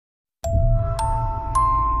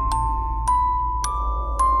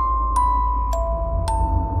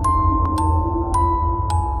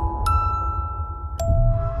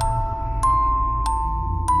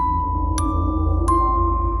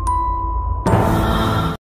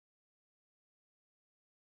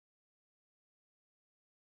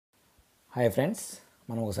Hi friends,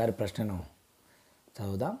 మనం ఒకసారి ప్రశ్నను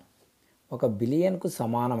చదువుదాం. 1 బిలియన్కు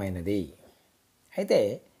సమానమైనది. అయితే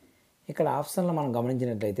ఇక్కడ ఆప్షన్లు మనం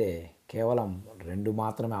గమనించినట్లయితే కేవలం 2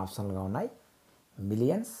 మాత్రమే ఆప్షన్లుగా ఉన్నాయి,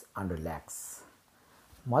 మిలియన్స్ అండ్ ల్యాక్స్.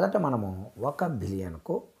 మొదట మనము 1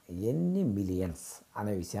 బిలియన్కు ఎన్ని మిలియన్స్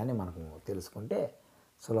అనే విషయాన్ని మనకు తెలుసుకుంటే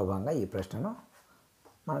సులభంగా ఈ ప్రశ్నను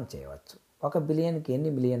మనం చేయవచ్చు. 1 బిలియన్కి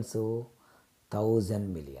ఎన్ని మిలియన్స్? 1000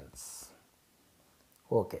 మిలియన్స్.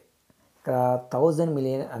 ఓకే, ఇక్కడ 1000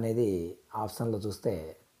 మిలియన్ అనేది ఆప్షన్లో చూస్తే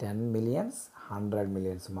 10 మిలియన్స్ 100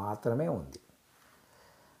 మిలియన్స్ మాత్రమే ఉంది.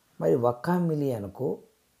 మరి 1 మిలియన్కు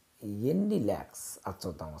ఎన్ని ల్యాక్స్ అది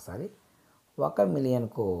చూద్దాం ఒకసారి. 1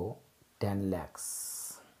 మిలియన్కు 10 ల్యాక్స్.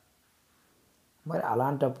 మరి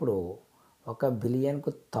అలాంటప్పుడు 1 బిలియన్కు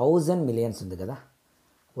 1000 మిలియన్స్ ఉంది కదా.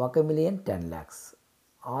 1 మిలియన్ 10 ల్యాక్స్.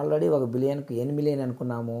 ఆల్రెడీ 1 బిలియన్కు ఎన్ని మిలియన్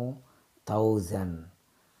అనుకున్నాము? 1000.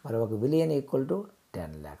 మరి 1 బిలియన్ ఈక్వల్ టు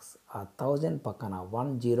 10 ల్యాక్స్. ఆ 1000 పక్కన 1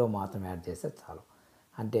 జీరో మాత్రం యాడ్ చేస్తే చాలు.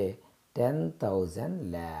 అంటే 10,000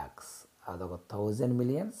 ల్యాక్స్. అదొక 1000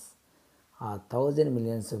 మిలియన్స్. ఆ 1000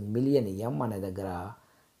 మిలియన్స్ మిలియన్ ఎం అనే దగ్గర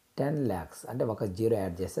 10 ల్యాక్స్ అంటే 1 జీరో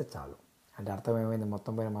యాడ్ చేస్తే చాలు. అంటే అర్థం ఏమైంది?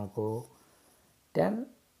 మొత్తం పైన మనకు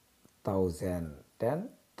 10,000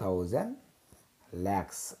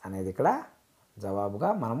 ల్యాక్స్ అనేది ఇక్కడ జవాబుగా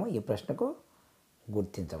మనము ఈ ప్రశ్నకు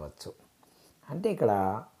గుర్తించవచ్చు. అంటే ఇక్కడ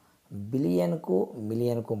బిలియన్కు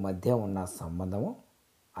మిలియన్కు మధ్య ఉన్న సంబంధము,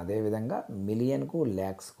 అదేవిధంగా మిలియన్కు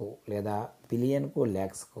ల్యాక్స్కు లేదా బిలియన్కు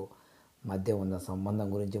ల్యాక్స్కు మధ్య ఉన్న సంబంధం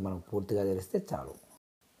గురించి మనకు పూర్తిగా తెలిస్తే చాలు.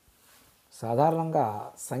 సాధారణంగా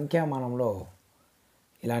సంఖ్యామానంలో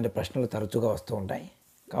ఇలాంటి ప్రశ్నలు తరచుగా వస్తూ ఉంటాయి.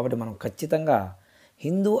 కాబట్టి మనం ఖచ్చితంగా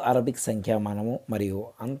హిందూ అరబిక్ సంఖ్యామానము మరియు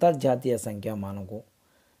అంతర్జాతీయ సంఖ్యామానంకు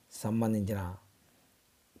సంబంధించిన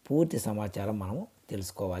పూర్తి సమాచారం మనము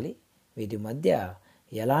తెలుసుకోవాలి. వీటి మధ్య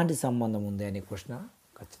ఎలాంటి సంబంధం ఉంది అనే ప్రశ్న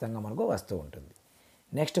ఖచ్చితంగా మనకు వస్తూ ఉంటుంది.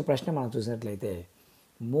 నెక్స్ట్ ప్రశ్న మనం చూసినట్లయితే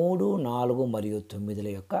 3, 4 మరియు 9ల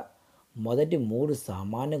యొక్క మొదటి 3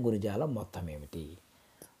 సామాన్య గుణిజాల మొత్తం ఏమిటి?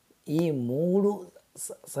 ఈ 3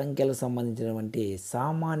 సంఖ్యలకు సంబంధించినటువంటి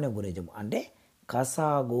సామాన్య గుణిజం అంటే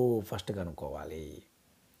కసాగు ఫస్ట్ కనుక్కోవాలి.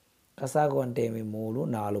 కసాగు అంటే ఏమి? 3,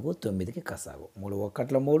 4, 9కి కసాగు. 3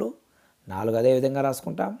 1 3, 4 అదే విధంగా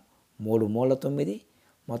రాసుకుంటాం. 3 మూల 9,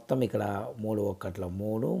 మొత్తం ఇక్కడ 3 1 3,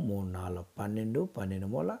 3 4 12, 12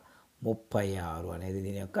 మూల 36 అనేది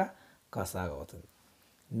దీని యొక్క కసాగు అవుతుంది.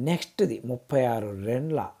 నెక్స్ట్ది 36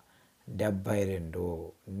 2ల 72.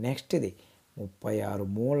 నెక్స్ట్ది 36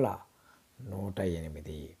 మూల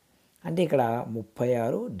 108. అంటే ఇక్కడ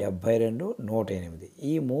 36, 72, 108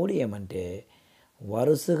 ఈ 3 ఏమంటే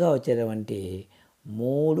వరుసగా వచ్చేటువంటి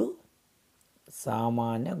 3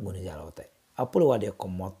 సామాన్య గుణిజాలు అవుతాయి. అప్పుడు వాటి యొక్క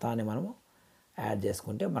మొత్తాన్ని మనము యాడ్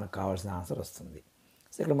చేసుకుంటే మనకు కావాల్సిన ఆన్సర్ వస్తుంది.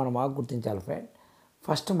 సో ఇక్కడ మనం బాగా గుర్తించాలి ఫ్రెండ్.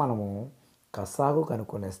 ఫస్ట్ మనము కసాగు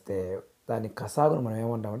కనుక్కొనేస్తే దాని కసాగును మనం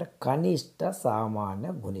ఏమంటామంటే కనిష్ట సామాన్య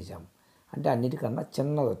గుణిజం. అంటే అన్నిటికన్నా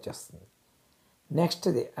చిన్నది వచ్చేస్తుంది.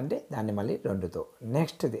 నెక్స్ట్ది అంటే దాన్ని మళ్ళీ 2తో,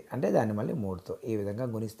 నెక్స్ట్ది అంటే దాన్ని మళ్ళీ 3తో, ఈ విధంగా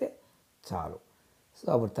గుణిస్తే చాలు. సో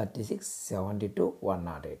అప్పుడు 36, 72,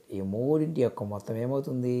 108 ఈ మూడింటి యొక్క మొత్తం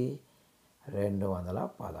ఏమవుతుంది?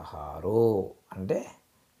 216. అంటే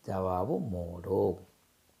జవాబు 3.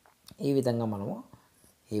 ఈ విధంగా మనము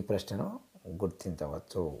ఈ ప్రశ్నను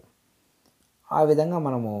గుర్తించవచ్చు. ఆ విధంగా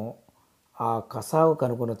మనము ఆ కసాగు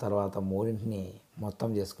కనుక్కున్న తర్వాత మూడింటిని మొత్తం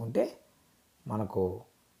చేసుకుంటే మనకు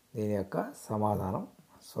దీని యొక్క సమాధానం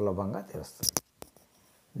సులభంగా తెలుస్తుంది.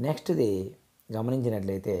 నెక్స్ట్ది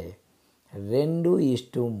గమనించినట్లయితే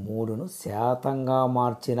 2:3ను శాతంగా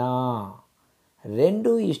మార్చిన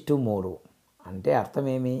 2:3 అంటే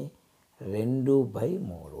అర్థమేమి?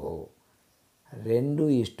 2/3.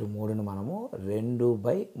 2:3ను మనము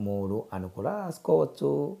 2/3 అని కూడా రాసుకోవచ్చు.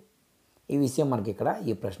 ఈ విషయం మనకి ఇక్కడ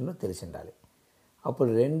ఈ ప్రశ్నలో తెలిసి ఉండాలి. అప్పుడు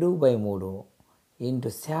 2/3 ఇంటూ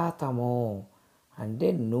శాతము అంటే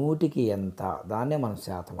 100కి ఎంత, దాన్నే మనం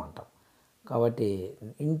శాతం అంటాం. కాబట్టి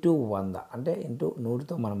ఇంటూ 100 అంటే ఇంటూ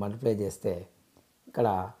 100తో మనం మల్టిప్లై చేస్తే ఇక్కడ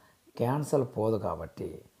క్యాన్సల్ పోదు. కాబట్టి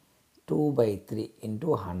 2/3 ఇంటూ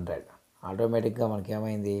 100 ఆటోమేటిక్గా మనకి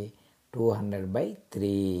ఏమైంది?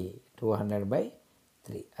 200/3. 200/3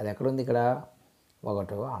 అది ఎక్కడుంది? ఇక్కడ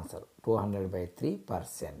 1వ ఆన్సర్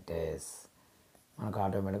 200/3% మనకు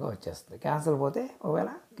ఆటోమేటిక్గా వచ్చేస్తుంది. క్యాన్సల్ పోతే ఒకవేళ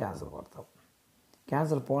క్యాన్సల్ కొడతాం.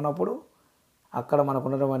 క్యాన్సల్ పోనప్పుడు అక్కడ మనకు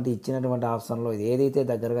ఉన్నటువంటి ఇచ్చినటువంటి ఆప్షన్లో ఏదైతే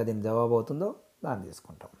దగ్గరగా దీని జవాబు అవుతుందో దాన్ని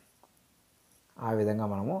తీసుకుంటాం. ఆ విధంగా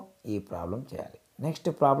మనము ఈ ప్రాబ్లం చేయాలి. నెక్స్ట్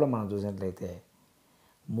ప్రాబ్లం మనం చూసినట్లయితే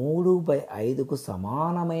 3/5కు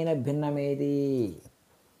సమానమైన భిన్నం ఏది?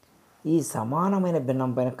 ఈ సమానమైన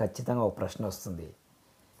భిన్నం పైన ఖచ్చితంగా ఒక ప్రశ్న వస్తుంది.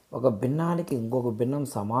 ఒక భిన్నానికి ఇంకొక భిన్నం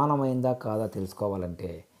సమానమైందా కాదా తెలుసుకోవాలంటే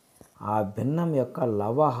ఆ భిన్నం యొక్క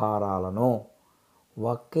లవహారాలను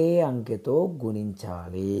ఒకే అంకెతో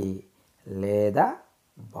గుణించాలి లేదా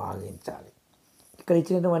భాగించాలి. ఇక్కడ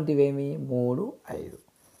ఇచ్చినటువంటివి ఏమి 3, 5.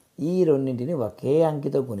 ఈ రెండింటిని ఒకే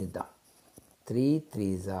అంకెతో గుణిద్దాం. 3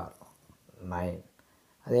 3s are 9.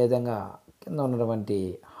 అదేవిధంగా కింద ఉన్నటువంటి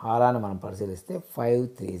హారాన్ని మనం పరిశీలిస్తే 5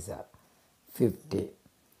 3s are 50.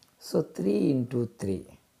 So 3 into 3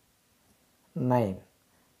 9,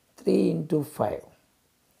 3 into 5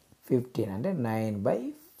 15, అంటే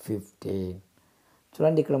 9/15.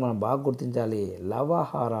 చూడండి, ఇక్కడ మనం బాగా గుర్తించాలి,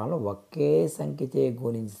 లవహారాలను ఒకే సంఖ్యచే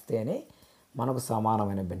గుణిస్తేనే మనకు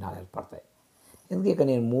సమానమైన భిన్నాలు ఏర్పడతాయి. ఎందుకు ఇక్కడ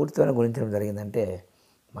నేను 3తోనే గుణించడం జరిగిందంటే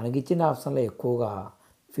మనకిచ్చిన ఆప్షన్లో ఎక్కువగా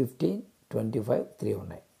 15, 25, 3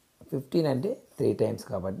 ఉన్నాయి. 15 అంటే 3 times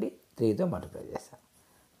కాబట్టి 3తో మల్టిప్లై చేశాను.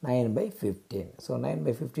 9/15. సో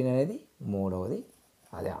 9/15 అనేది మూడవది,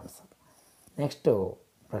 అదే ఆన్సర్. నెక్స్ట్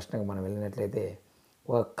ప్రశ్నకు మనం వెళ్ళినట్లయితే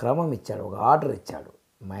ఒక క్రమం ఇచ్చాడు, ఒక ఆర్డర్ ఇచ్చాడు.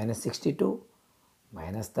 -62,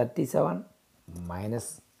 -37,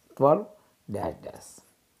 -12 డాష్ డాష్.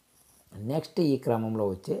 నెక్స్ట్ ఈ క్రమంలో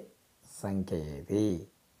వచ్చే సంఖ్య ఏది?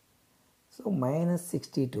 సో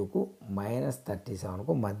 -62కు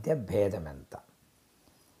 -37కు మధ్య భేదం ఎంత?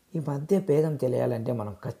 ఈ మధ్య భేదం తెలియాలంటే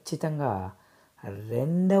మనం ఖచ్చితంగా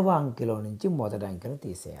రెండవ అంకెలో నుంచి మొదటి అంకెను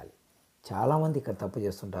తీసేయాలి. చాలామంది ఇక్కడ తప్పు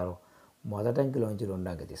చేస్తుంటారు, మొదటి అంకెలో నుంచి రెండో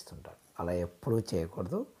అంకె తీస్తుంటారు. అలా ఎప్పుడూ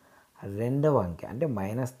చేయకూడదు. రెండవ అంకె అంటే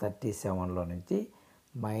 -37లో నుంచి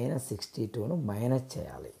 -62ను మైనస్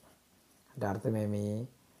చేయాలి. అంటే అర్థమేమి?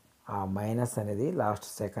 ఆ మైనస్ అనేది లాస్ట్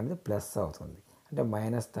సెకండ్ ప్లస్ అవుతుంది. అంటే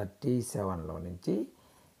 -37లో నుంచి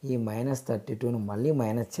ఈ -32ను మళ్ళీ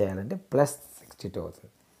మైనస్ చేయాలంటే +62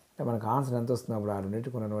 అవుతుంది. అంటే మనకు ఆన్సర్ ఎంత వస్తుంది అప్పుడు? ఆ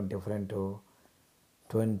రెండింటికి ఉన్నటువంటి డిఫరెంట్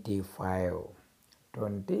 25.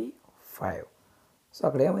 సో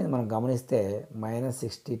అక్కడ ఏమైంది మనం గమనిస్తే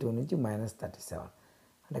 -62 నుంచి -37,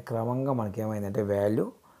 అంటే క్రమంగా మనకేమైందంటే వాల్యూ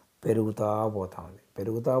పెరుగుతూ పోతూ ఉంది.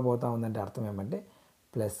 అంటే అర్థం ఏమంటే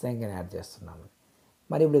ప్లస్ సంఖ్యను యాడ్ చేస్తున్నాము.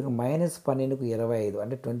 మరి ఇప్పుడు -12కు 25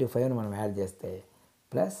 అంటే 25ను మనం యాడ్ చేస్తే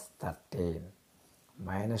 +13,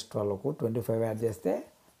 -12కు 25 యాడ్ చేస్తే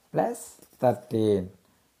 +13.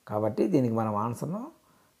 కాబట్టి దీనికి మనం ఆన్సర్ను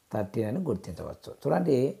 13 అని గుర్తించవచ్చు.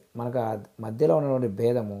 చూడండి, మనకు మధ్యలో ఉన్నటువంటి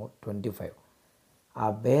భేదము 25. ఆ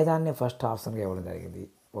భేదాన్ని ఫస్ట్ ఆప్షన్గా ఇవ్వడం జరిగింది,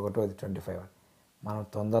 ఒకటోది 25 అని. మనం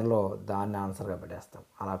తొందరలో దాన్ని ఆన్సర్గా పెట్టేస్తాం.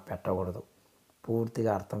 అలా పెట్టకూడదు.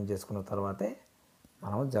 పూర్తిగా అర్థం చేసుకున్న తర్వాతే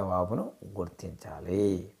మనం జవాబును గుర్తించాలి.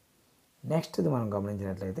 నెక్స్ట్ది మనం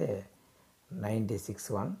గమనించినట్లయితే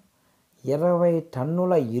 96 20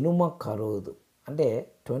 టన్నుల ఇనుమ ఖరీదు అంటే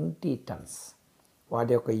 20 tons.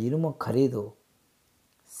 వాటి యొక్క ఇనుమ ఖరీదు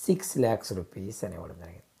 6 lakhs rupees అని ఇవ్వడం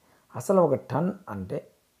జరిగింది. అసలు ఒక టన్ అంటే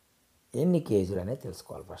ఎన్ని కేజీలు అనేది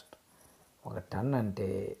తెలుసుకోవాలి ఫస్ట్. ఒక టన్ అంటే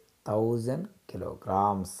 1000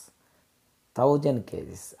 kilograms, 1000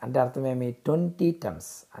 kgs. అంటే అర్థమేమి? 20 tons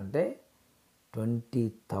అంటే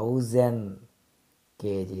 20,000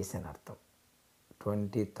 kgs అని అర్థం.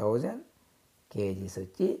 20,000 kgs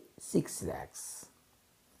వచ్చి 6 lakhs.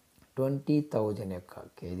 20,000 యొక్క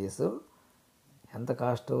కేజీస్ ఎంత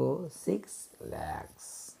కాస్ట్? 6 lakhs.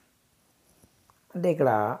 అంటే ఇక్కడ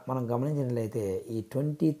మనం గమనించినట్లయితే ఈ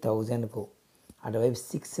 20,000కు అటువైపు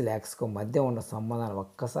 6 lakhsకు మధ్య ఉన్న సంబంధాన్ని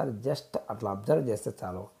ఒక్కసారి జస్ట్ అట్లా అబ్జర్వ్ చేస్తే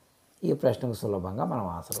చాలు, ఈ ప్రశ్నకు సులభంగా మనం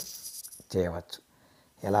ఆన్సర్ చేయవచ్చు.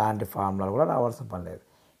 ఎలాంటి ఫార్ములాలు కూడా రావాల్సిన పని లేదు.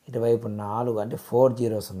 ఇటువైపు 4 అంటే 4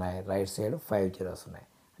 zeros ఉన్నాయి, రైట్ సైడ్ 5 zeros ఉన్నాయి,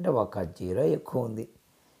 అంటే ఒక 0 ఎక్కువ ఉంది.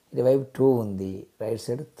 ఇటువైపు 2 ఉంది, రైట్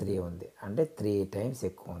సైడ్ 3 ఉంది, అంటే 3 times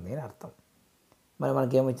ఎక్కువ ఉంది అని అర్థం. మరి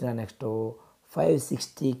మనకేమొచ్చిన నెక్స్ట్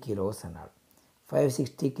 560 kilos అన్నాడు.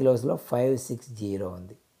 560 kilosలో 560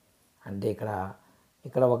 ఉంది. అంటే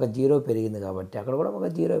ఇక్కడ ఒక 0 పెరిగింది కాబట్టి అక్కడ కూడా ఒక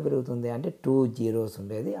 0 పెరుగుతుంది. అంటే 2 zeros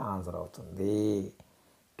ఉండేది ఆన్సర్ అవుతుంది.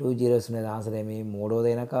 2 zeros ఉండేది ఆన్సర్ ఏమి?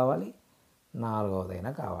 మూడవదైనా కావాలి,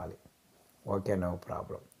 నాలుగవదైనా కావాలి. Okay, no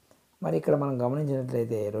problem. మరి ఇక్కడ మనం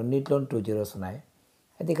గమనించినట్లయితే రెండింటిలో 2 zeros ఉన్నాయి.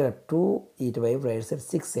 అయితే ఇక్కడ 2 ఇటువైపు రైట్ సైడ్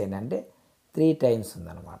 6 అయింది, అంటే 3 times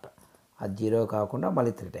ఉందన్నమాట. అది 0 కాకుండా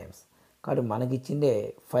మళ్ళీ 3 times. కాబట్టి మనకి ఇచ్చిండే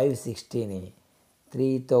 560ని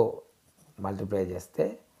 3తో మల్టిప్లై చేస్తే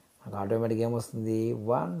మనకు ఆటోమేటిక్గా ఏమొస్తుంది?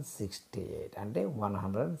 168, అంటే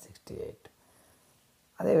 168.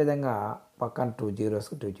 అదేవిధంగా పక్కన 2 zeros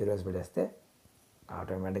పెట్టేస్తే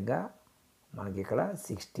ఆటోమేటిక్గా మనకి ఇక్కడ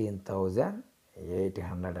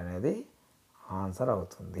 16,800 అనేది ఆన్సర్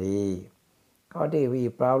అవుతుంది. కాబట్టి ఈ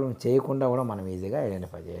ప్రాబ్లం చేయకుండా కూడా మనం ఈజీగా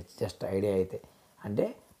ఐడెంటిఫై చేయొచ్చు, జస్ట్ ఐడియా అయితే. అంటే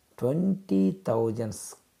 20,000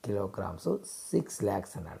 kilograms 6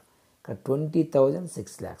 lakhs అన్నాడు. ఇక్కడ 20,000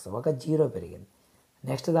 6 lakhs, ఒక 0 పెరిగింది.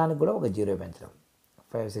 నెక్స్ట్ దానికి కూడా ఒక 0 పెంచడం,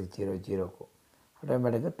 5600కు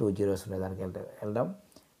ఆటోమేటిక్గా 2 zeros ఉండేదానికి వెళ్ళడం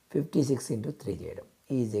 56 ఇంటూ 3 చేయడం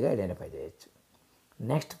ఈజీగా ఐడెంటిఫై చేయొచ్చు.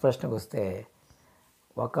 నెక్స్ట్ ప్రశ్నకు వస్తే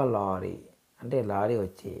ఒక లారీ అంటే లారీ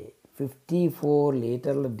వచ్చి 54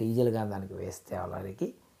 లీటర్ల డీజిల్ కానీ దానికి వేస్తే ఆ లారీకి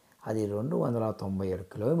అది 297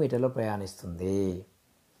 కిలోమీటర్లు ప్రయాణిస్తుంది.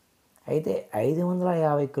 అయితే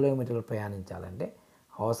 550 కిలోమీటర్లు ప్రయాణించాలంటే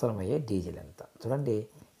అవసరమయ్యే డీజిల్ ఎంత? చూడండి,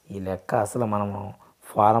 ఈ లెక్క అసలు మనము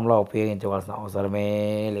ఫారంలో ఉపయోగించవలసిన అవసరమే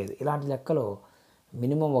లేదు. ఇలాంటి లెక్కలు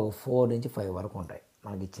మినిమం ఒక 4 నుంచి 5 వరకు ఉంటాయి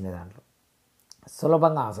మనకి ఇచ్చిన దాంట్లో.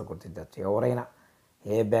 సులభంగా ఆన్సర్ గుర్తించవచ్చు ఎవరైనా,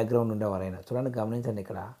 ఏ బ్యాక్గ్రౌండ్ ఉండేవారైనా. చూడండి, గమనించండి,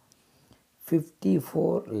 ఇక్కడ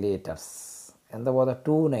 54 లీటర్స్ ఎంత పోదా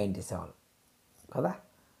 297 కదా.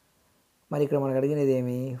 మరి ఇక్కడ మనకు అడిగినది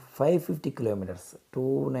ఏమి 550 కిలోమీటర్స్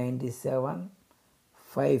 297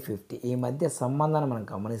 550 ఈ మధ్య సంబంధాన్ని మనం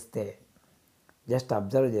గమనిస్తే జస్ట్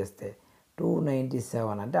అబ్జర్వ్ చేస్తే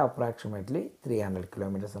 297 అంటే అప్రాక్సిమేట్లీ 300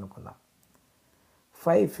 కిలోమీటర్స్ అనుకుందాం.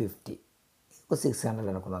 550 600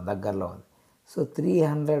 అనుకుందాం, దగ్గరలో ఉంది. సో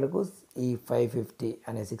 300కు ఈ 550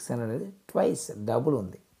 అనే 600 అనేది ట్వైస్ డబుల్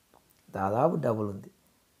ఉంది, దాదాపు డబుల్ ఉంది.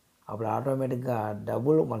 అప్పుడు ఆటోమేటిక్గా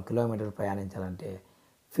డబుల్ మన కిలోమీటర్ ప్రయాణించాలంటే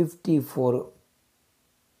 54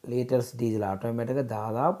 లీటర్స్ డీజిల్ ఆటోమేటిక్గా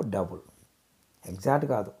దాదాపు డబుల్, ఎగ్జాక్ట్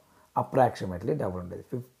కాదు, అప్రాక్సిమేట్లీ డబుల్ ఉండేది.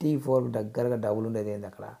 54 దగ్గరగా డబుల్ ఉండేది ఏంది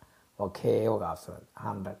అక్కడ? ఒకే ఒక ఆప్షన్ ఉంది,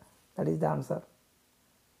 100. That is the answer.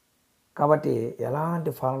 కాబట్టి ఎలాంటి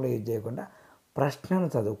ఫార్ములా యూజ్ చేయకుండా ప్రశ్నను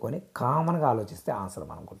చదువుకొని కామన్గా ఆలోచిస్తే ఆన్సర్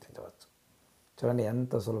మనం గుర్తించవచ్చు. చూడండి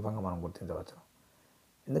ఎంత సులభంగా మనం గుర్తించవచ్చు.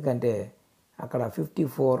 ఎందుకంటే అక్కడ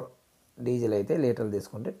 54 డీజిల్ అయితే లీటర్లు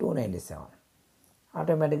తీసుకుంటే 297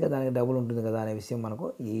 ఆటోమేటిక్గా దానికి డబుల్ ఉంటుంది కదా అనే విషయం మనకు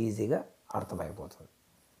ఈజీగా అర్థమైపోతుంది.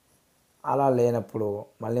 అలా లేనప్పుడు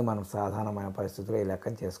మళ్ళీ మనం సాధారణమైన పరిస్థితుల్లో ఈ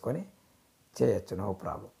లెక్కను చేసుకొని చేయొచ్చు, నో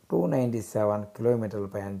ప్రాబ్లం. 297 కిలోమీటర్లు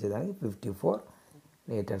ప్రయాణించేదానికి 54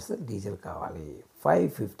 లీటర్స్ డీజిల్ కావాలి.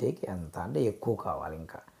 550కి ఎంత అంటే ఎక్కువ కావాలి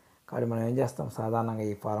ఇంకా. కాబట్టి మనం ఏం చేస్తాం, సాధారణంగా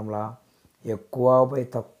ఈ ఫార్ములా ఎక్కువ బై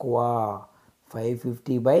తక్కువ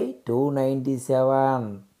 550/297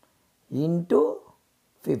 ఇంటూ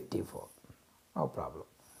 54, నో ప్రాబ్లం.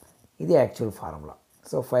 ఇది యాక్చువల్ ఫార్ములా.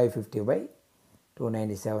 సో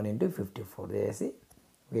 550/297 ఇంటూ 54 చేసి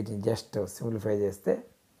వీటిని జస్ట్ సింప్లిఫై చేస్తే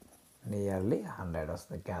నియర్లీ 100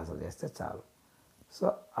 వస్తుంది, క్యాన్సిల్ చేస్తే చాలు. సో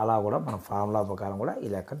అలా కూడా మనం ఫార్ములా ప్రకారం కూడా ఈ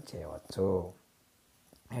లెక్కను చేయవచ్చు.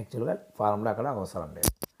 యాక్చువల్గా ఫార్ములా అక్కడ అవసరం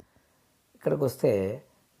లేదు. ఇక్కడికి వస్తే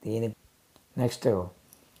దీని నెక్స్ట్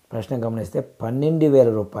ప్రశ్న గమనిస్తే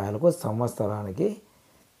 12,000 రూపాయలకు సంవత్సరానికి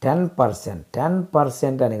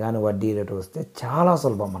 10% అని కానీ వడ్డీ రేటు వస్తే చాలా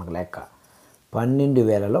సులభం మనకు లెక్క.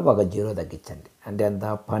 12,000లో ఒక జీరో తగ్గించండి అంటే ఎంత?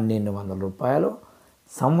 1,200 రూపాయలు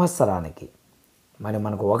సంవత్సరానికి. మరి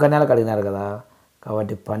మనకు ఒక నెలకు అడిగినారు కదా,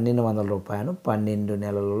 కాబట్టి 1,200 రూపాయలు 12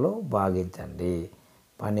 నెలలలో భాగించండి.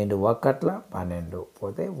 12 ఒకట్ల 12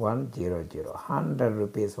 పోతే 100 100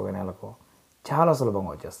 రూపీస్ ఒక నెలకు. చాలా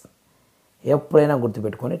సులభంగా వచ్చేస్తుంది. ఎప్పుడైనా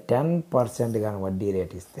గుర్తుపెట్టుకొని 10% కానీ వడ్డీ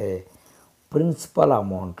రేట్ ఇస్తే ప్రిన్సిపల్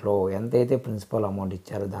అమౌంట్లో ఎంతైతే ప్రిన్సిపల్ అమౌంట్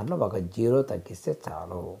ఇచ్చారో దాంట్లో ఒక జీరో తగ్గిస్తే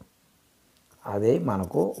చాలు. అదే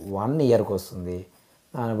మనకు 1 ఇయర్కి వస్తుంది.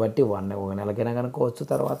 దాన్ని బట్టి ఒక నెలకైనా కనుక్కోవచ్చు,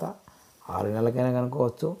 తర్వాత 6 నెలలకైనా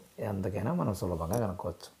కనుక్కోవచ్చు, ఎంతకైనా మనం సులభంగా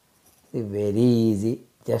కనుక్కోవచ్చు. ఇది వెరీ ఈజీ.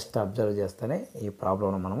 జస్ట్ అబ్జర్వ్ చేస్తేనే ఈ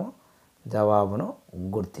ప్రాబ్లంను మనము జవాబును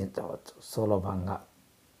గుర్తించవచ్చు సులభంగా.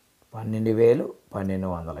 12,000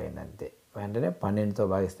 1,200 అయింది అంతే. వెంటనే 12తో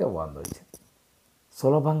భాగిస్తే 100 వచ్చింది.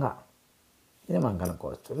 సులభంగా ఇది మనం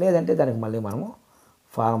కనుక్కోవచ్చు. లేదంటే దానికి మళ్ళీ మనము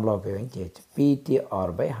ఫార్ములా ఉపయోగించవచ్చు.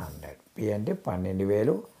 PTR/100. P అంటే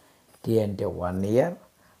 12,000, T అంటే 1 ఇయర్,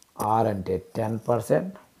 R అంటే 10%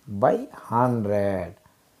 బై 100.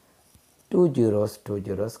 2 zeros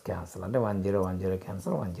క్యాన్సల్ అంటే 10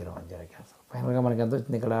 క్యాన్సల్, 10 క్యాన్సల్. ఫైనల్గా మనకి ఎంత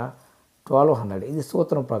వచ్చింది ఇక్కడ? 1,200. ఇది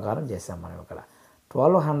సూత్రం ప్రకారం చేసాం మనం ఇక్కడ.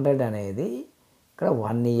 1,200 అనేది ఇక్కడ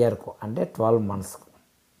 1 ఇయర్కు అంటే 12 మంత్స్కు.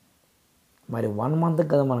 మరి 1 మంత్కి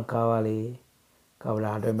కదా మనకు కావాలి, కాబట్టి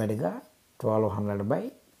ఆటోమేటిక్గా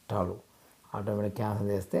 1,200/12 ఆటోమేటిక్ క్యాన్సిల్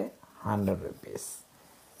చేస్తే 100 రూపీస్.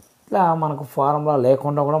 ఇట్లా మనకు ఫార్ములా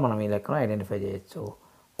లేకుండా కూడా మనం ఈ లెక్కను ఐడెంటిఫై చేయొచ్చు.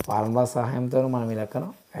 ఫార్ములా సహాయంతో మనం ఈ లెక్కను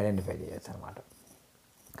ఐడెంటిఫై చేయొచ్చు అనమాట.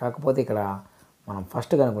 కాకపోతే ఇక్కడ మనం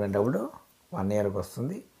ఫస్ట్ కనుక్కునేటప్పుడు 1 ఇయర్కి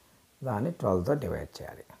వస్తుంది, దాన్ని 12తో డివైడ్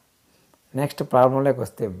చేయాలి. నెక్స్ట్ ప్రాబ్లంలోకి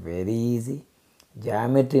వస్తే వెరీ ఈజీ.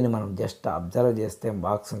 జామెట్రీని మనం జస్ట్ అబ్జర్వ్ చేస్తే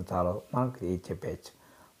బాక్స్ని చాలు మనకు చెప్పేయచ్చు.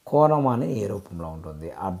 కోణం అనేది ఏ రూపంలో ఉంటుంది?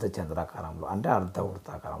 అర్ధచంద్రాకారంలో అంటే అర్ధ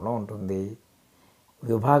వృత్తాకారంలో ఉంటుంది.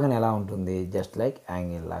 విభాగం ఎలా ఉంటుంది? జస్ట్ లైక్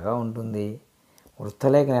యాంగిల్ లాగా ఉంటుంది.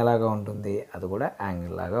 వృత్తలేఖనం ఎలాగా ఉంటుంది? అది కూడా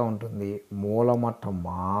యాంగిల్ లాగా ఉంటుంది. మూలమట్టం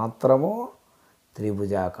మాత్రము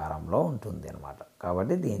త్రిభుజాకారంలో ఉంటుంది అన్నమాట.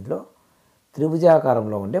 కాబట్టి దీంట్లో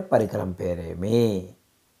త్రిభుజాకారంలో ఉండే పరికరం పేరేమి?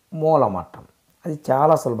 మూలమట్టం. అది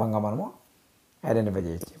చాలా సులభంగా మనము ఐడెంటిఫై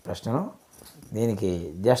చేయొచ్చు ఈ ప్రశ్నను. దీనికి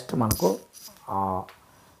జస్ట్ మనకు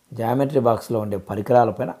జామెట్రీ బాక్స్లో ఉండే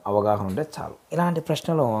పరికరాలపైన అవగాహన ఉంటే చాలు. ఇలాంటి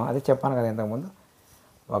ప్రశ్నలు అది చెప్పాను కదా ఇంతకుముందు,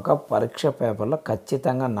 ఒక పరీక్ష పేపర్లో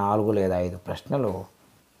ఖచ్చితంగా 4 లేదా 5 ప్రశ్నలు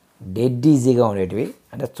డెడ్ ఈజీగా ఉండేటివి,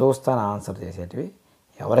 అంటే చూస్తాను ఆన్సర్ చేసేటివి,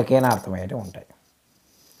 ఎవరికైనా అర్థమయ్యేటివి ఉంటాయి.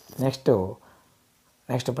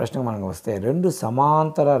 నెక్స్ట్ ప్రశ్నకు మనకు వస్తే, 2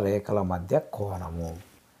 సమాంతర రేఖల మధ్య కోణము.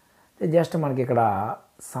 జస్ట్ మనకి ఇక్కడ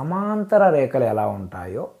సమాంతర రేఖలు ఎలా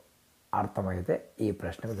ఉంటాయో అర్థమైతే ఈ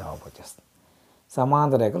ప్రశ్నకు జవాబు వచ్చేస్తుంది.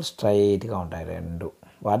 సమాంతర రేఖలు స్ట్రైట్గా ఉంటాయి 2,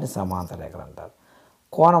 వాటిని సమాంతర రేఖలు అంటారు.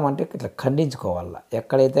 కోణం అంటే ఇట్లా ఖండించుకోవాల,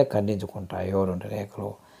 ఎక్కడైతే ఖండించుకుంటాయో 2 రేఖలు,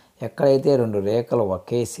 ఎక్కడైతే 2 రేఖలు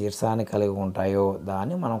ఒకే శీర్షాన్ని కలిగి ఉంటాయో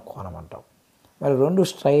దాన్ని మనం కోణం అంటాం. మరి 2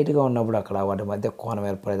 స్ట్రైట్గా ఉన్నప్పుడు అక్కడ వాటి మధ్య కోణం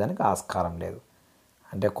ఏర్పడేదానికి ఆస్కారం లేదు,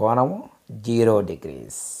 అంటే కోణము 0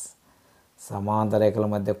 డిగ్రీస్. సమాంతర రేఖల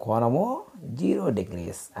మధ్య కోణము 0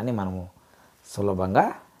 డిగ్రీస్ అని మనము సులభంగా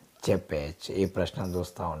చెప్పేయచ్చు ఈ ప్రశ్నను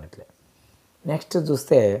చూస్తూ ఉన్నట్లే. నెక్స్ట్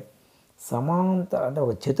చూస్తే, అంటే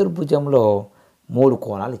ఒక చతుర్భుజంలో 3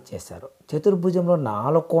 కోణాలు ఇచ్చేశారు. చతుర్భుజంలో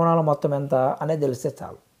 4 కోణాలు మొత్తం ఎంత అనేది తెలిస్తే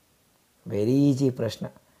చాలు. వెరీ ఈజీ ప్రశ్న.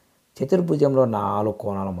 చతుర్భుజంలో 4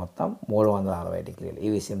 కోణాలు మొత్తం 360 డిగ్రీలు. ఈ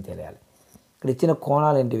విషయం తెలియాలి. ఇక్కడ ఇచ్చిన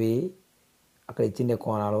కోణాలు ఏంటివి? అక్కడ ఇచ్చిన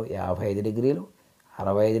కోణాలు 55 డిగ్రీలు,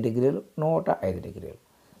 65 డిగ్రీలు, 105 డిగ్రీలు.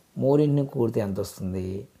 మూడింటిని కూడితే ఎంత వస్తుంది?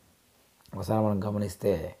 ఒకసారి మనం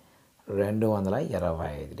గమనిస్తే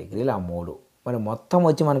 225 డిగ్రీలు ఆ 3. మరి మొత్తం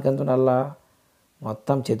వచ్చి మనకి ఎంత ఉండాలా?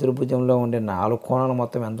 మొత్తం చతుర్భుజంలో ఉండే 4 కోణాలు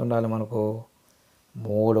మొత్తం ఎంత ఉండాలి మనకు?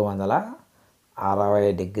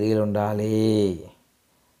 360 డిగ్రీలు ఉండాలి.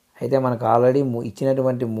 అయితే మనకు ఆల్రెడీ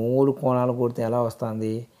ఇచ్చినటువంటి 3 కోణాలు కూడితే ఎలా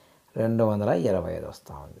వస్తుంది? 225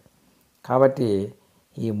 వస్తూ ఉంది. కాబట్టి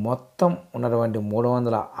ఈ మొత్తం ఉన్నటువంటి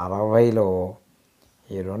 360లో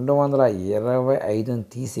ఈ 225ని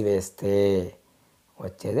తీసివేస్తే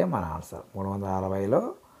వచ్చేదే మన ఆన్సర్. 360లో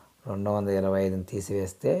 225ని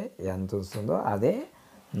తీసివేస్తే ఎంత వస్తుందో అదే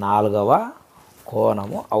 4వ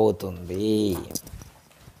కోణము అవుతుంది.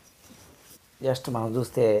 జస్ట్ మనం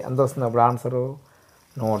చూస్తే ఎంత వస్తుంది అప్పుడు ఆన్సరు?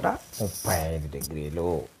 135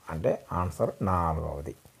 డిగ్రీలు, అంటే ఆన్సర్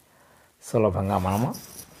 4వది. సులభంగా మనము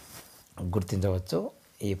గుర్తించవచ్చు.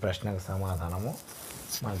 ఈ ప్రశ్నకు సమాధానము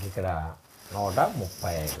మనకి ఇక్కడ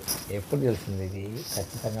 135. ఎప్పుడు తెలిసింది ఇది?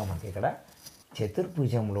 ఖచ్చితంగా మనకి ఇక్కడ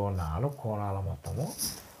చతుర్భుజంలో 4 కోణాల మొత్తము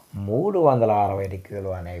 360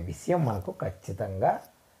 డిగ్రీలు అనే విషయం మనకు ఖచ్చితంగా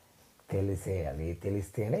తెలిసేయాలి.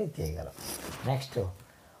 తెలిస్తేనే చేయగలం. నెక్స్ట్,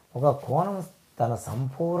 ఒక కోణం తన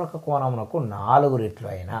సంపూరక కోణమునకు 4 రెట్లు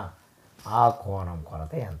అయినా ఆ కోణం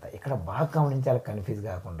కొలత ఎంత? ఇక్కడ బాగా గమనించాలి, కన్ఫ్యూజ్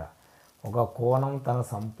కాకుండా. ఒక కోణం తన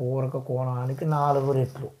సంపూరక కోణానికి 4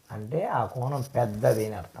 రెట్లు అంటే ఆ కోణం పెద్దది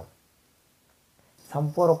అని అర్థం.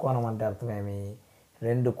 సంపూరక కోణం అంటే అర్థమేమి?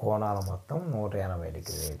 2 కోణాల మొత్తం 180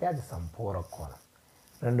 డిగ్రీలు అయితే అది సంపూరక కోణం.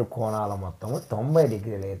 2 కోణాల మొత్తము 90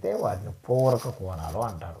 డిగ్రీలు అయితే వాటిని పూరక కోణాలు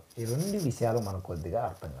అంటారు. ఈ 2 విషయాలు మనకు కొద్దిగా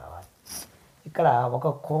అర్థం కావాలి. ఇక్కడ ఒక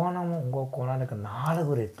కోణము ఇంకో కోణానికి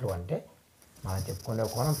 4 రెట్లు అంటే మనం చెప్పుకునే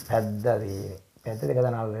కోణం పెద్దది కదా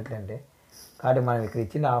 4 రెట్లు అంటే. కాబట్టి మనం ఇక్కడ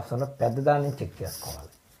ఇచ్చిన ఆప్షన్లో పెద్దదాన్ని చెక్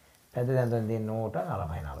చేసుకోవాలి. పెద్దది ఎంత ఉంది?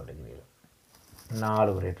 144 డిగ్రీలు.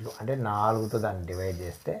 4 రెట్లు అంటే 4తో దాన్ని డివైడ్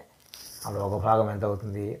చేస్తే అప్పుడు ఒక భాగం ఎంత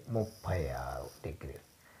అవుతుంది? 36 డిగ్రీలు.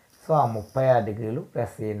 సో ఆ 36 డిగ్రీలు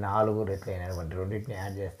ప్లస్ ఈ 4 రెట్లు అయినటువంటి రెండింటిని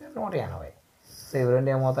యాడ్ చేస్తే 180. సో ఇవి 2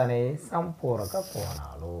 ఏమవుతాయి? సంపూరక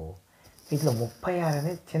కోణాలు. వీటిలో 36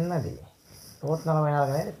 అనేది చిన్నది,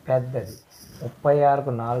 144 అనేది పెద్దది.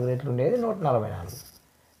 36కు 4 రెట్లు ఉండేది 144.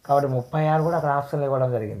 కాబట్టి 36 కూడా అక్కడ ఆప్షన్లు ఇవ్వడం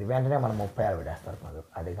జరిగింది. వెంటనే మనం 36 పెట్టేస్తారు కొందరు.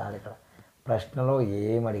 అది కాదు ఇక్కడ ప్రశ్నలో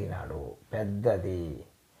ఏం అడిగినాడు? పెద్దది,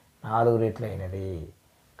 4 రెట్లు అయినది.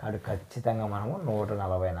 కాబట్టి ఖచ్చితంగా మనము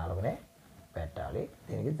 144నే పెట్టాలి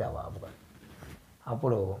దీనికి జవాబుగా.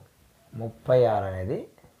 అప్పుడు 36 అనేది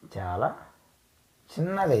చాలా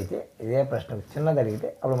చిన్నదైతే, ఇదే ప్రశ్నకు చిన్నది అడిగితే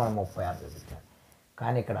అప్పుడు మనం 36 చూపించాలి.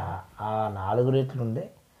 కానీ ఇక్కడ ఆ 4 రెట్లు ఉండే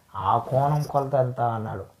ఆ కోణం కొలత ఎంత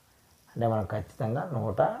అన్నాడు అంటే మనం ఖచ్చితంగా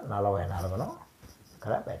 144ను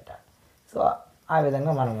ఇక్కడ పెట్టాలి. సో ఆ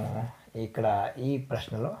విధంగా మనము ఇక్కడ ఈ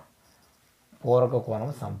ప్రశ్నలో పూరక కోణం,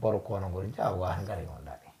 సంపూరక కోణం గురించి అవగాహన కలిగి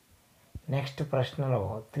ఉండాలి. నెక్స్ట్ ప్రశ్నలో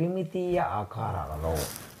త్రిమితీయ ఆకారాలలో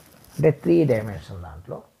అంటే 3 డైమెన్షన్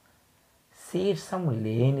దాంట్లో శీర్షం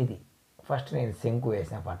లేనిది. ఫస్ట్ నేను శంకు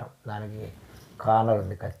వేసిన పటం, దానికి కార్నర్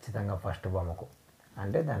ఉంది ఖచ్చితంగా ఫస్ట్ బొమ్మకు,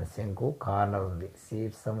 అంటే దాని శంకు కార్నర్ ఉంది,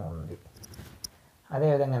 శీర్షం ఉంది.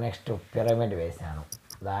 అదేవిధంగా నెక్స్ట్ పిరమిడ్ వేశాను,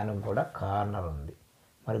 దానికి కూడా కార్నర్ ఉంది.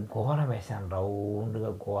 మరి గోళం వేశాను,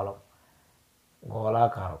 రౌండ్గా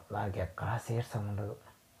గోళాకారం, దానికి ఎక్కడా శీర్షం ఉండదు.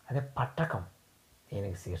 అదే పట్టకం,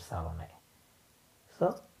 దీనికి శీర్షాలు ఉన్నాయి. సో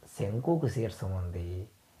శంకుకు శీర్షం ఉంది,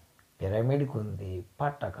 పిరమిడ్కి ఉంది,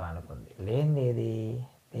 పట్టకానికి ఉంది. లేనిది ఏది?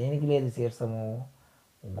 దేనికి లేదు శీర్షము?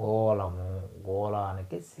 గోళము.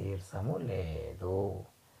 గోళానికి శీర్షము లేదు.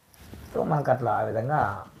 సో మనకు అట్లా ఆ విధంగా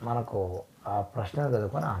మనకు ఆ ప్రశ్నలు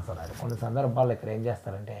చదువుకొని ఆన్సర్ రాదు. కొన్ని సందర్భాల్లో ఇక్కడ ఏం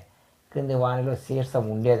చేస్తారంటే క్రింది వానిలో శీర్షం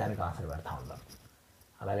ఉండేదానికి ఆన్సర్ పెడతా ఉంటారు.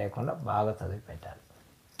 అలా లేకుండా బాగా చదివి పెట్టాలి.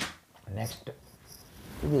 నెక్స్ట్,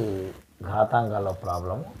 ఇది ఘాతాంకాల్లో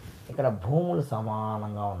ప్రాబ్లము. ఇక్కడ భూములు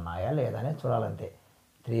సమానంగా ఉన్నాయా లేదా అనేది చూడాలంతే.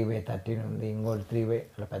 3/13 ఉంది, ఇంకోటి 3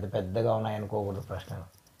 అలా పెద్ద పెద్దగా ఉన్నాయనుకోకూడదు ప్రశ్నలు.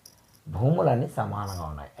 భూములన్నీ సమానంగా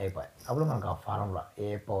ఉన్నాయి, అయిపోయి. అప్పుడు మనకు ఆ ఫార్ములా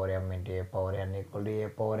A/m × A/n =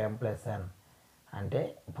 A/m+n. అంటే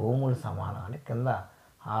భూములు సమానం అంటే కింద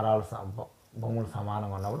హారాలు భూములు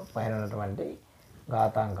సమానంగా ఉన్నప్పుడు పైన ఉన్నటువంటి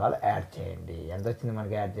ఘాతాంకాలు యాడ్ చేయండి. ఎంత వచ్చింది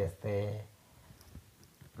మనకి యాడ్ చేస్తే?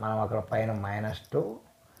 మనం అక్కడ పైన -2,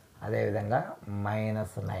 అదేవిధంగా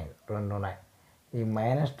 -9 రెండు ఉన్నాయి. ఈ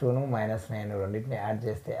 -2ను -9 రెండింటిని యాడ్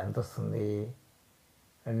చేస్తే ఎంత వస్తుంది?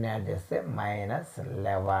 రెండుని యాడ్ చేస్తే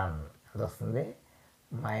 -11. ఎంత వస్తుంది?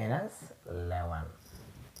 -11.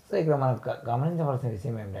 సో ఇక్కడ మనకు గమనించవలసిన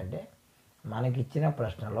విషయం ఏమిటంటే మనకిచ్చిన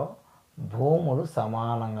ప్రశ్నలో భూములు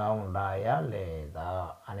సమానంగా ఉన్నాయా లేదా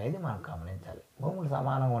అనేది మనం గమనించాలి. భూములు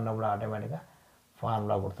సమానంగా ఉన్నప్పుడు ఆటోమేటిక్గా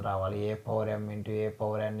ఫార్ములా గుర్తు రావాలి. A/m ×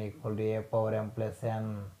 A/n = A/m+n.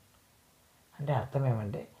 అంటే అర్థం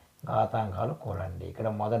ఏమంటే ఘాతాంకాలు కూడండి. ఇక్కడ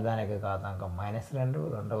మొదటి దానికి ఘాతాంకం -2,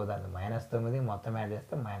 రెండవ దానికి -9, మొత్తం యాడ్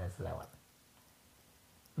చేస్తే -11.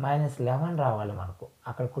 -11 రావాలి మనకు.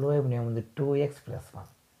 అక్కడ కుడివైపున ఏముంది? 2x+1.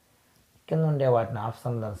 కింద ఉండే వాటిని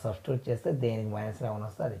ఆప్షన్ దాన్ని సబ్స్టిట్యూట్ చేస్తే దేనికి -11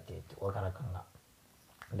 వస్తే అది చేయొచ్చు. ఒక రకంగా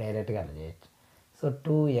డైరెక్ట్గా అలా చేయొచ్చు. సో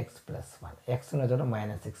 2x+1, x ఉన్న చోట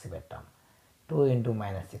 -6 పెట్టాం. 2 ×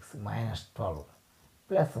 -6 -12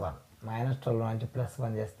 +1, -12 నుంచి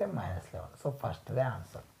 +1 చేస్తే -11. So ఫస్ట్దే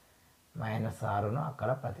answer. -6ను అక్కడ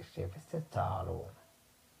ప్రతిక్షేపిస్తే చాలు,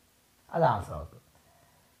 అది ఆన్సర్ అవుతుంది.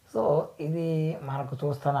 సో ఇది మనకు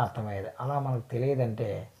చూస్తేనే అర్థమయ్యేది. అలా మనకు తెలియదంటే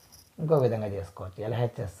ఇంకో విధంగా చేసుకోవచ్చు.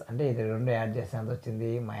 LHS అంటే ఇది రెండు యాడ్ చేస్తే ఎంత వచ్చింది?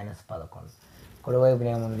 -11. కుడివైపున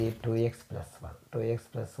ఏముంది? 2x+1.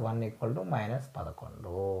 2x+1 = -11.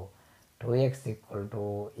 2x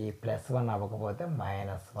ఈ +1 అవ్వకపోతే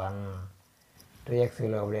 -1. 2x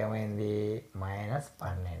విలువ ఇప్పుడు ఏమైంది?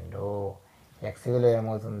 -12. x విలువ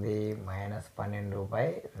ఏమవుతుంది?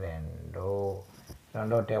 -12/2.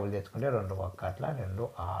 రెండో టేబుల్ తెచ్చుకుంటే 2 పక్కట్ల 2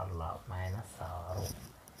 6ల -6.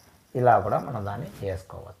 ఇలా కూడా మనం దాన్ని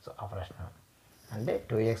చేసుకోవచ్చు ఆ ప్రశ్నను. అంటే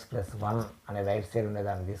 2x+1 అనే రైట్ సైడ్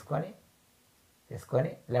ఉండేదాన్ని తీసుకొని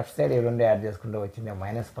లెఫ్ట్ సైడ్ ఈ రెండు యాడ్ చేసుకుంటే వచ్చింది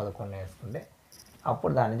 -11 వేసుకుంటే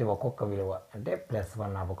అప్పుడు దాని నుంచి ఒక్కొక్క విలువ అంటే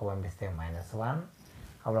 +1 ఆ పక్క పంపిస్తే -1,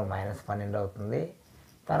 అప్పుడు -12 అవుతుంది.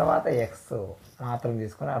 తర్వాత x మాత్రం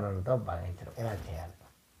తీసుకొని ఆ 2తో భాగించడం. ఇలా చేయాలి.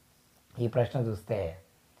 ఈ ప్రశ్న చూస్తే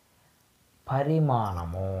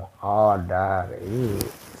పరిమాణము, ఆర్డర్, ఇది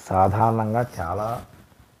సాధారణంగా చాలా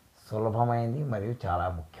సులభమైనది మరియు చాలా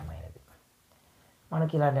ముఖ్యమైనది.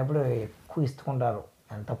 మనకి ఇలాంటప్పుడు ఎక్కువ ఇస్తుంటారు.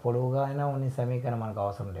 ఎంత పొడవుగా అయినా ఉన్న సమీకరణం మనకు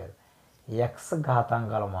అవసరం లేదు. x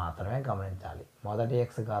ఘాతాంకాలు మాత్రమే గమనించాలి. మొదటి x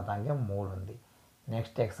ఘాతాంకం 3 ఉంది,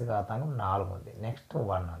 నెక్స్ట్ x ఘాతాంకం 4 ఉంది, నెక్స్ట్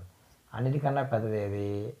 1 ఉంది. అన్నిటికన్నా పెద్దది ఏది?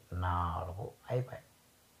 4. అయిపోయి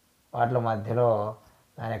వాటిలో మధ్యలో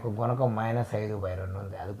దాని యొక్క గుణకం -5/2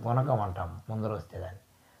 ఉంది. అది గుణకం అంటాం ముందర వచ్చేదాన్ని.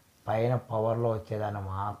 పైన పవర్లో వచ్చేదాన్ని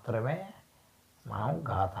మాత్రమే మనం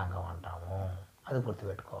ఘాతాంకం అంటాము. అది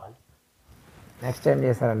గుర్తుపెట్టుకోవాలి. నెక్స్ట్ ఏం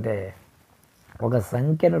చేశారంటే ఒక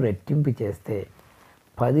సంఖ్యను రెట్టింపు చేస్తే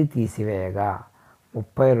 10 తీసివేయగా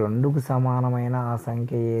 32కు సమానమైన ఆ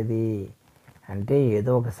సంఖ్య ఏది అంటే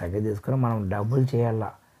ఏదో ఒక సంఖ్య తీసుకొని మనం డబుల్ చేయాల,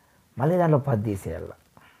 మళ్ళీ దాంట్లో 10 తీసేయాల,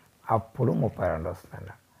 అప్పుడు 32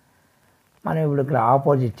 వస్తుందండి. మనం ఇప్పుడు ఇక్కడ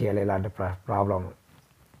ఆపోజిట్ చేయాలి. ఇలాంటి ప్రాబ్లం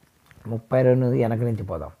 32 వెనక నుంచి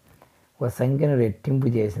పోదాం. ఒక సంఖ్యను రెట్టింపు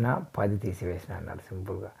చేసిన 10 తీసివేసిన అన్నాడు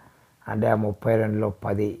సింపుల్గా. అంటే ఆ 32లో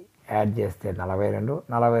 10 యాడ్ చేస్తే 42,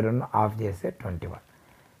 42ను ఆఫ్ చేస్తే 21.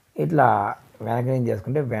 ఇట్లా వెనక నుంచి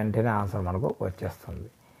చేసుకుంటే వెంటనే ఆన్సర్ మనకు వచ్చేస్తుంది.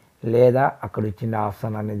 లేదా అక్కడ ఇచ్చిన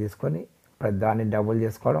ఆప్షన్ అన్నీ తీసుకొని దాన్ని డబుల్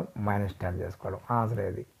చేసుకోవడం, -10 చేసుకోవడం, ఆన్సర్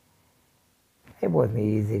ఏది అయిపోతుంది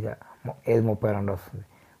ఈజీగా. ఏది 32 వస్తుంది.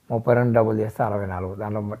 32 డబుల్ చేస్తే 64,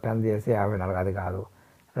 దాంట్లో 10 చేస్తే 54, అది కాదు.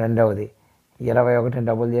 రెండవది 21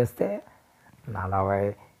 డబుల్ చేస్తే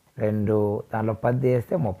 42, దాంట్లో 10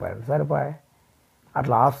 చేస్తే 32, సరిపోయాయి.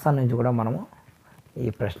 అట్లా ఆప్షన్ నుంచి కూడా మనము ఈ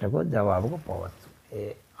ప్రశ్నకు జవాబుకు పోవచ్చు, ఏ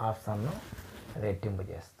ఆప్షన్ను రెట్టింపు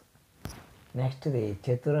చేస్తూ. నెక్స్ట్ది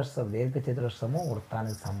చతురస్రం, దీర్ఘచతురస్రము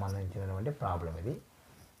వృత్తానికి సంబంధించినటువంటి ప్రాబ్లం. ఇది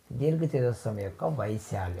దీర్ఘచతురస్రం యొక్క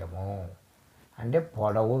వైశాల్యము అంటే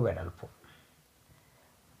పొడవు వెడల్పు,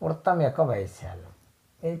 వృత్తం యొక్క వైశాల్యం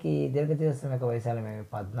దీనికి దీర్ఘచతురస్రం యొక్క వైశాల్యం ఏమి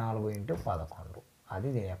 14x11, అది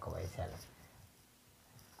దీని యొక్క వైశాల్యం.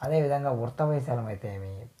 అదేవిధంగా వృత్త వైశాల్యం అయితే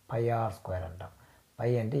ఏమి πr² అంటాం. π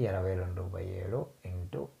అంటే 22/7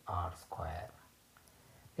 × r².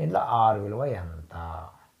 దీంట్లో r విలువ ఎంత?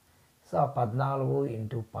 సో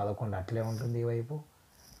 14x11 అట్లే ఉంటుంది ఈ వైపు.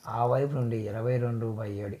 ఆ వైపు నుండి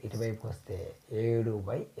 22/7 ఇటువైపు వస్తే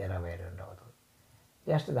 7/22 అవుతుంది.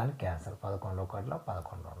 జస్ట్ దాన్ని క్యాన్సల్. 11 ఒకట్ల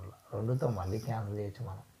 11 2తో మళ్ళీ క్యాన్సిల్ చేయొచ్చు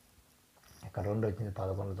మనం. ఇక్కడ 2 వచ్చింది,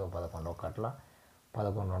 11తో 11 ఒకట్ల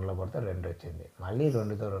 11 పడితే 2 వచ్చింది. మళ్ళీ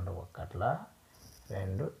 2తో 2 ఒకట్ల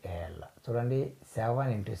 2 7. చూడండి 7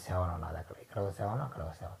 × 7 ఉన్నది అక్కడ. ఇక్కడ ఒక 7, అక్కడ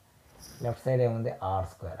ఒక 7. లెఫ్ట్ సైడ్ ఏముంది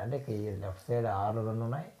r². అంటే ఈ లెఫ్ట్ సైడ్ rలు 2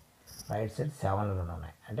 ఉన్నాయి, రైట్ సైడ్ 7లు 2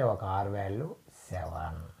 ఉన్నాయి. అంటే ఒక r వాల్యూ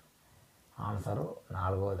 7. ఆన్సరు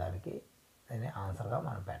 4వ దానికి దీన్ని ఆన్సర్గా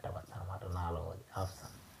మనం పెట్టవచ్చు అనమాట. 4వది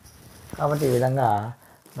ఆప్షన్. కాబట్టి ఈ విధంగా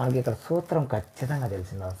మనకి ఇక్కడ సూత్రం ఖచ్చితంగా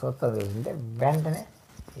తెలిసింది. సూత్రం తెలిసింటే వెంటనే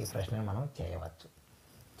ఈ ప్రశ్నను మనం చేయవచ్చు.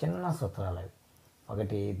 చిన్న సూత్రాలు అవి.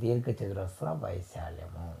 ఒకటి దీర్ఘచతురస్ర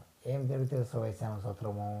వైశాల్యము. ఏం దీర్ఘచతురస్ర వైశాల్యం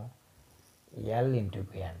సూత్రము?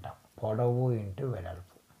 L×P అంటాం, పొడవు ఇంటూ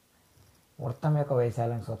వెడల్పు. వృత్తం యొక్క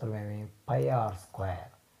వైశాల్యం సూత్రం ఏమి? πr².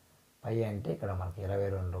 π అంటే ఇక్కడ మనకి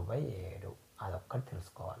 22/7. అదొక్కటి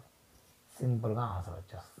తెలుసుకోవాలి. సింపుల్గా ఆన్సర్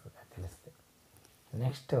వచ్చేస్తుంది అది తెలిస్తే.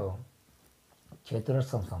 నెక్స్ట్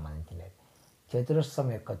చతురస్రం సంబంధించినది. చతురస్రం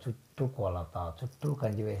యొక్క చుట్టుకొలత, చుట్టూ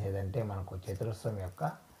కంచి వేసేదంటే మనకు చతురస్రం యొక్క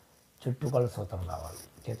చుట్టుకొలత సూత్రం రావాలి.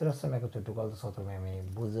 చతురస్రం యొక్క చుట్టుకొలత సూత్రం ఏమి?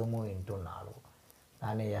 భుజము × 4,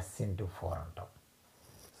 దాన్ని S×4 అంటాం.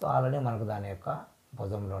 సో ఆల్రెడీ మనకు దాని యొక్క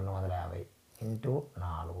భుజం 250 ×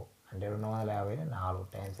 4 అంటే 250ని 4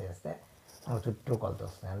 టైమ్స్ వేస్తే మనకు చుట్టుకొలత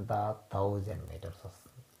వస్తుంది. ఎంత? 1000 మీటర్స్ వస్తుంది.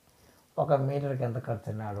 1 మీటర్కి ఎంత ఖర్చు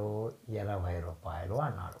అన్నాడు? 20 రూపాయలు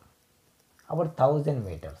అన్నాడు. అప్పుడు 1000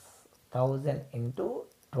 మీటర్స్, 1000 ×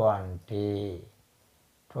 20,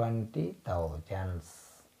 20,000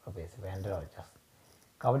 రూపీస్ వెంటనే వచ్చేస్తుంది.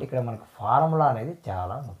 కాబట్టి ఇక్కడ మనకు ఫార్ములా అనేది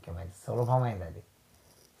చాలా ముఖ్యమైనది, సులభమైనది అది.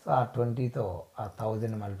 సో ఆ 20తో ఆ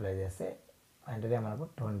 1000 మల్టిప్లై చేస్తే వెంటనే మనకు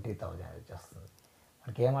 20,000 వచ్చేస్తుంది.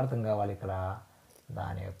 మనకి ఏమర్థం కావాలి ఇక్కడ?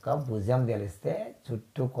 దాని యొక్క భుజం తెలిస్తే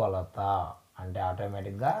చుట్టుకొలత అంటే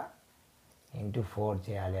ఆటోమేటిక్గా × 4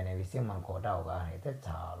 చేయాలి అనే విషయం మనకు ఒకటి అవగాహన అయితే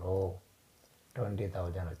చాలు.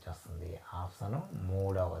 20,000 వచ్చేస్తుంది. ఆప్షన్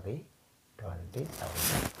 3వది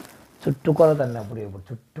 20,000. చుట్టుకొలత అన్నప్పుడు ఇప్పుడు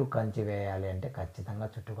చుట్టూ కంచి వేయాలి అంటే ఖచ్చితంగా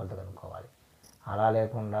చుట్టుకొలత కనుక్కోవాలి. అలా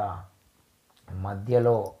లేకుండా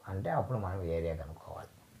మధ్యలో అంటే అప్పుడు మనం ఏరియా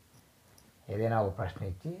కనుక్కోవాలి. ఏదైనా ఒక ప్రశ్న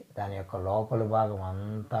ఇచ్చి దాని యొక్క లోపలి భాగం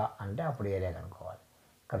అంతా అంటే అప్పుడు ఏరియా కనుక్కోవాలి.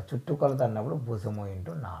 ఇక్కడ చుట్టుకొలత అన్నప్పుడు భుజము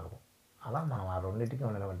 × 4. అలా మనం ఆ రెండింటికి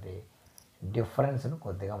ఉన్నటువంటి డిఫరెన్స్ను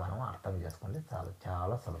కొద్దిగా మనం అర్థం చేసుకుంటే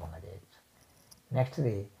చాలా సులభంగా చేయొచ్చు.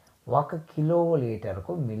 నెక్స్ట్ది 1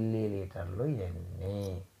 కిలోలీటర్కు మిల్లీలీటర్లు ఎన్ని?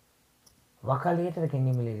 1 లీటర్కి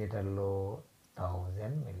ఎన్ని మిల్లీలీటర్లు?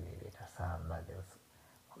 1000 మిల్లీలీటర్స్. అందరికీ తెలుసు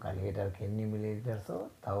 1 లీటర్కి ఎన్ని మిల్లీలీటర్స్?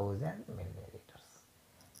 1000 మిల్లీలీటర్స్.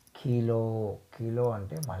 కిలో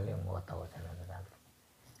అంటే మళ్ళీ ఇంకో 1000 ఉంది దాంట్లో.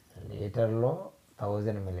 లీటర్లో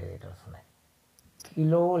 1000 మిల్లీలీటర్స్ ఉన్నాయి.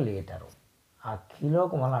 కిలో లీటరు, ఆ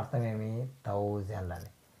కిలోకు మళ్ళీ అర్థం ఏమి? 1000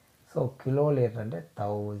 అని. సో కిలో లీటర్ అంటే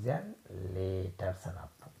 1000 లీటర్స్ అని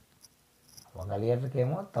అర్థం. 1 లీటర్కి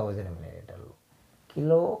ఏమో 1000 మిల్లీలీటర్లు.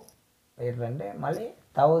 కిలో లీటర్ అంటే మళ్ళీ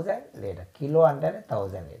 1000 లీటర్. కిలో అంటేనే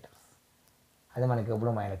 1000 లీటర్స్. అది మనకి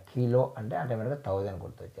ఎప్పుడు కిలో అంటే ఆటోమేటిక్గా 1000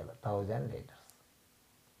 గుర్తొచ్చేయాలి. 1000 లీటర్స్.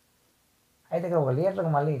 అయితే ఇక్కడ 1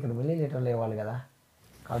 లీటర్కి మళ్ళీ ఇక్కడ మిల్లీ లీటర్లు ఇవ్వాలి కదా.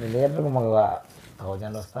 కాబట్టి లీటర్కి మాకు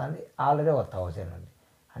 1000 వస్తుంది. ఆల్రెడీ 1000 ఉంది.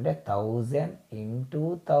 అంటే 1000 ×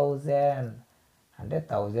 1000 అంటే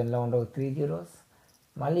 1000లో ఉండే 3 zeros,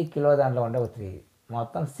 మళ్ళీ కిలో దాంట్లో ఉండే 3,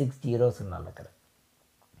 మొత్తం 6 zeros ఉన్నాయి అక్కడ.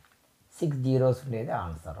 6 zeros ఉండేది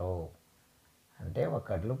ఆన్సరు. అంటే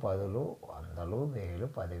 1లు 10లు 100లు 1000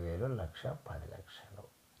 10,000 లక్ష 10 లక్షలు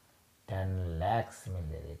 10 lakhs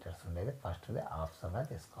మిల్లీలీటర్స్ ఉండేది ఫస్ట్ది ఆప్షన్గా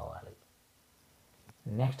తీసుకోవాలి.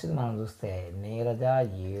 నెక్స్ట్ మనం చూస్తే నీరజ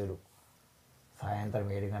 7 సాయంత్రం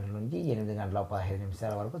 7 గంటల నుంచి 8 గంటల 15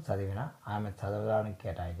 నిమిషాల వరకు చదివిన ఆమె చదవడానికి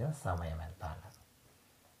కేటాయించిన సమయం ఎంత అన్నారు.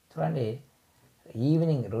 చూడండి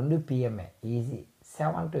ఈవినింగ్ 2 PM ఈజీ.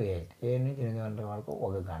 7 to 8, 7 నుంచి 8 గంటల వరకు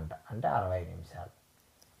 1 గంట అంటే 60 నిమిషాలు.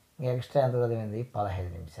 ఇంకా ఎక్స్ట్రా ఎంత చదివింది? 15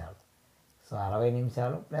 నిమిషాలు. సో 60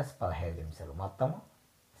 నిమిషాలు ప్లస్ 15 నిమిషాలు మొత్తం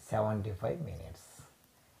 75 minutes.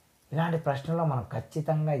 ఇలాంటి ప్రశ్నలో మనం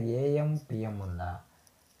ఖచ్చితంగా AM PM ఉందా,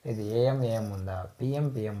 లేదు AM ఉందా, PM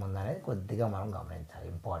ఉందా అనేది కొద్దిగా మనం గమనించాలి.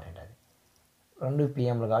 ఇంపార్టెంట్ అది. 2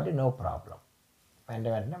 PMలు కాబట్టి నో ప్రాబ్లం,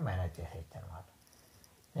 వెంటనే మేనేజ్ చేసేయచ్చు అనమాట.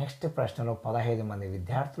 నెక్స్ట్ ప్రశ్నలో 15 మంది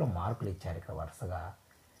విద్యార్థులు మార్కులు ఇచ్చారు. ఇక్కడ వరుసగా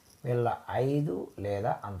వీళ్ళ 5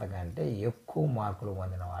 లేదా అంతకంటే ఎక్కువ మార్కులు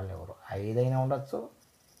పొందిన వాళ్ళు ఎవరు? 5 అయినా ఉండొచ్చు,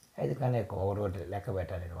 5 కన్నా ఎక్కువ. ఒకటి లెక్క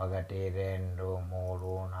పెట్టాలి. 1 2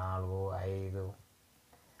 3 4 5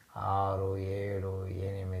 6 7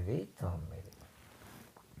 8 9.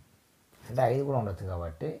 అంటే 5 కూడా ఉండొచ్చు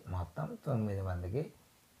కాబట్టి మొత్తం 9 మందికి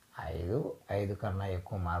 5 కన్నా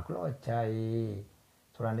ఎక్కువ మార్కులు వచ్చాయి.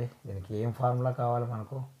 చూడండి, దీనికి ఏం ఫార్ములా కావాలి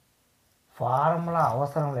మనకు? ఫార్ములా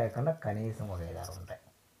అవసరం లేకుండా కనీసం ఒక 5 6 ఉంటాయి,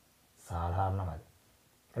 సాధారణం అది.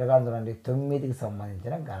 ఇక్కడ కాదు చూడండి, 9కి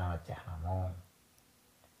సంబంధించిన గణన చిహ్నము.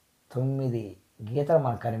 9 గీతలు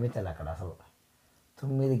మనకు కనిపించాలి అక్కడ. అసలు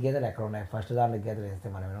 9 గీతలు ఎక్కడ ఉన్నాయి? ఫస్ట్ దాంట్లో గీతలు వేస్తే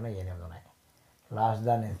మనం ఏమైనా 8 ఉన్నాయి, లాస్ట్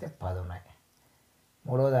దాన్ని వేస్తే 10 ఉన్నాయి,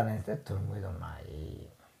 మూడవ దాన్ని వేస్తే 9 ఉన్నాయి.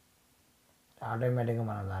 ఆటోమేటిక్గా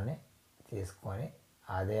మనం దాన్ని తీసుకొని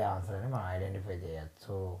అదే ఆన్సర్ అని మనం ఐడెంటిఫై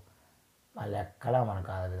చేయొచ్చు. మళ్ళీ ఎక్కడా మనకు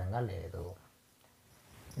ఆ విధంగా లేదు.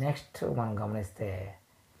 నెక్స్ట్ మనం గమనిస్తే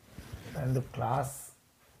 2 క్లాస్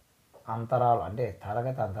అంతరాలు, అంటే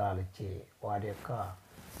తరగతి అంతరాలు ఇచ్చి వాటి యొక్క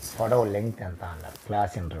పొడవు లెంగ్త్ ఎంత అన్నారు,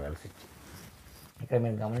 క్లాస్ ఇంటర్వెల్స్ ఇచ్చి. ఇక్కడ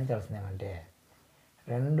మీరు గమనించాల్సింది ఏమంటే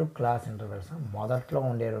 2 క్లాస్ ఇంటర్వెల్స్ మొదట్లో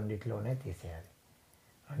ఉండే రెండిట్లోనే తీసేయాలి.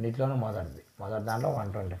 రెండిట్లోనూ మొదటి దాంట్లో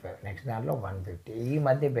 125, నెక్స్ట్ దాంట్లో 150. ఈ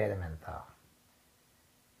మధ్య భేదం ఎంత?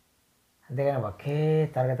 అంతేగాని ఒకే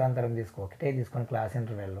తరగతి అంతరం ఒకటే తీసుకొని క్లాస్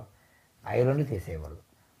ఇంటర్వెల్లో 2 తీసేయకూడదు.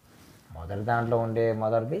 మొదటి దాంట్లో ఉండే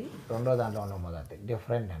మొదటిది, రెండో దాంట్లో ఉండే మొదటిది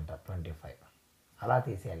డిఫరెంట్ ఎంత? 25. అలా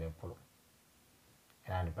తీసేయాలి ఎప్పుడు,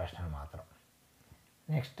 ఇలాంటి ప్రశ్నలు మాత్రం.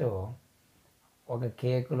 నెక్స్ట్, ఒక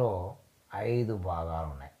కేకులో 5 భాగాలు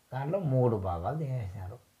ఉన్నాయి, దాంట్లో 3 భాగాలు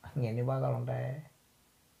తీసేసినారు. ఎన్ని భాగాలు ఉంటాయి?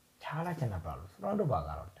 చాలా చిన్న ప్రాబ్లమ్స్. 2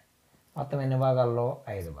 భాగాలు ఉంటాయి. మొత్తం ఎన్ని భాగాల్లో?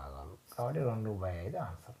 5 భాగాలు. కాబట్టి 2/5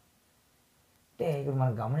 ఆన్సర్. అంటే ఇప్పుడు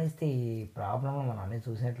మనం గమనిస్తే ఈ ప్రాబ్లంలో మనం అన్నీ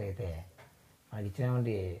చూసినట్లయితే మనకి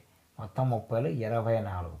ఇచ్చినటువంటి మొత్తం 30లో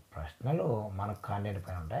 24 ప్రశ్నలు మనకు కాంటెంట్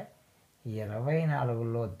పైన ఉంటాయి. ఈ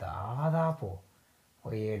 24లో దాదాపు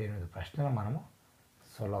 7-8 ప్రశ్నలు మనము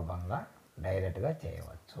సులభంగా డైరెక్ట్గా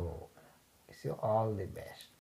చేయవచ్చు. Wish you all the best.